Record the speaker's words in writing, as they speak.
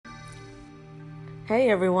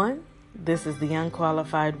Hey everyone, this is the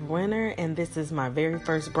Unqualified Winner, and this is my very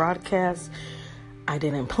first broadcast. I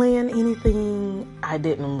didn't plan anything. I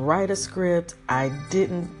didn't write a script. I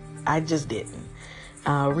just didn't.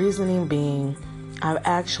 Reasoning being, I've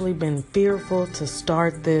actually been fearful to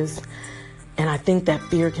start this, and I think that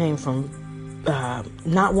fear came from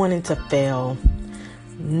not wanting to fail,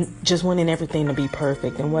 just wanting everything to be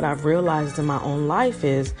perfect. And what I've realized in my own life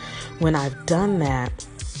is when I've done that,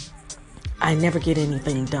 I never get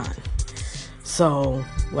anything done. So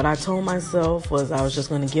what I told myself was I was just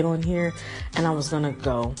going to get on here and I was going to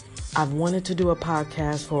go. I've wanted to do a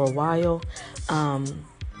podcast for a while,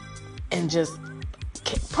 and just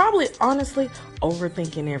probably honestly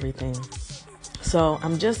overthinking everything. So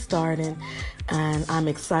I'm just starting, and I'm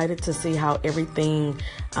excited to see how everything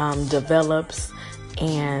develops.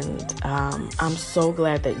 And I'm so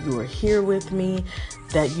glad that you are here with me,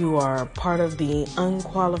 that you are part of the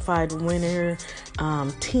Unqualified Winner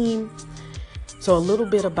team. So a little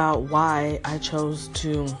bit about why I chose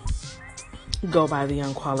to go by the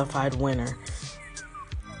Unqualified Winner.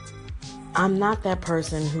 I'm not that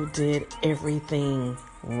person who did everything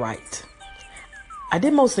right. I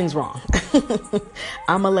did most things wrong.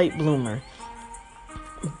 I'm a late bloomer.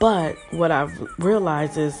 But what I've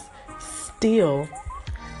realized is still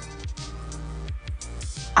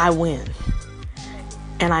I win.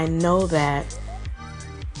 And I know that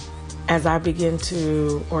as I begin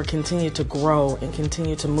to or continue to grow and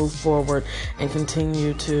continue to move forward and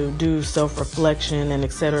continue to do self-reflection and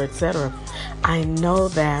et cetera, I know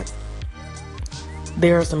that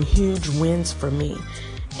there are some huge wins for me.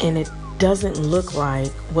 And it doesn't look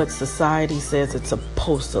like what society says it's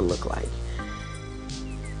supposed to look like.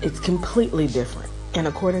 It's completely different. And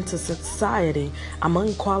according to society, I'm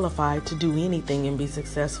unqualified to do anything and be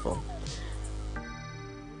successful.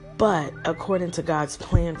 But according to God's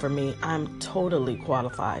plan for me, I'm totally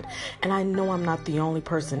qualified. And I know I'm not the only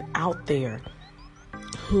person out there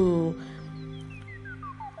who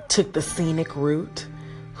took the scenic route,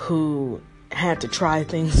 who had to try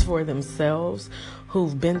things for themselves,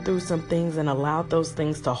 who've been through some things and allowed those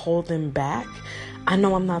things to hold them back. I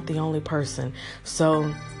know I'm not the only person.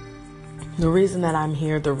 So the reason that I'm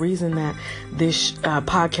here, the reason that this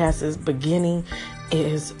podcast is beginning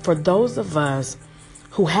is for those of us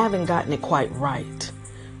who haven't gotten it quite right.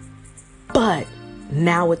 But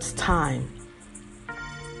now it's time.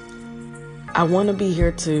 I want to be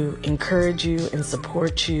here to encourage you and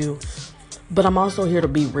support you, but I'm also here to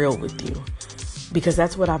be real with you, because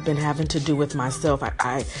that's what I've been having to do with myself.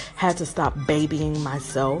 I had to stop babying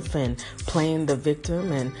myself and playing the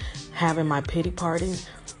victim and having my pity parties,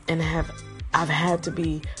 and I've had to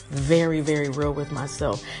be very, very real with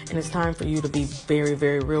myself. And it's time for you to be very,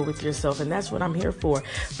 very real with yourself. And that's what I'm here for,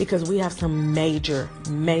 because we have some major,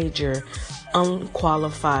 major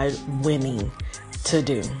unqualified winning to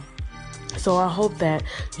do. So I hope that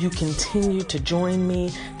you continue to join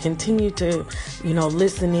me, continue to,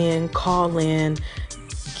 listen in, call in,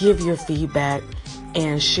 give your feedback,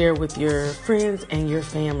 and share with your friends and your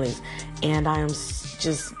families. And I am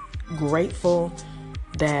just grateful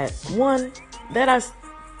that I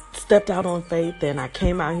stepped out on faith and I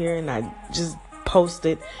came out here and I just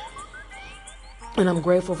posted. And I'm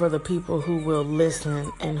grateful for the people who will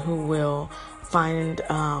listen and who will find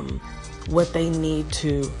what they need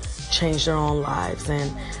to change their own lives.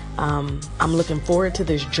 And I'm looking forward to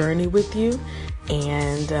this journey with you.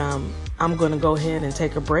 And I'm going to go ahead and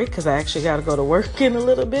take a break because I actually got to go to work in a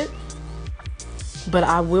little bit. But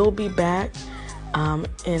I will be back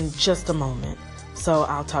in just a moment. So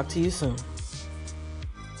I'll talk to you soon.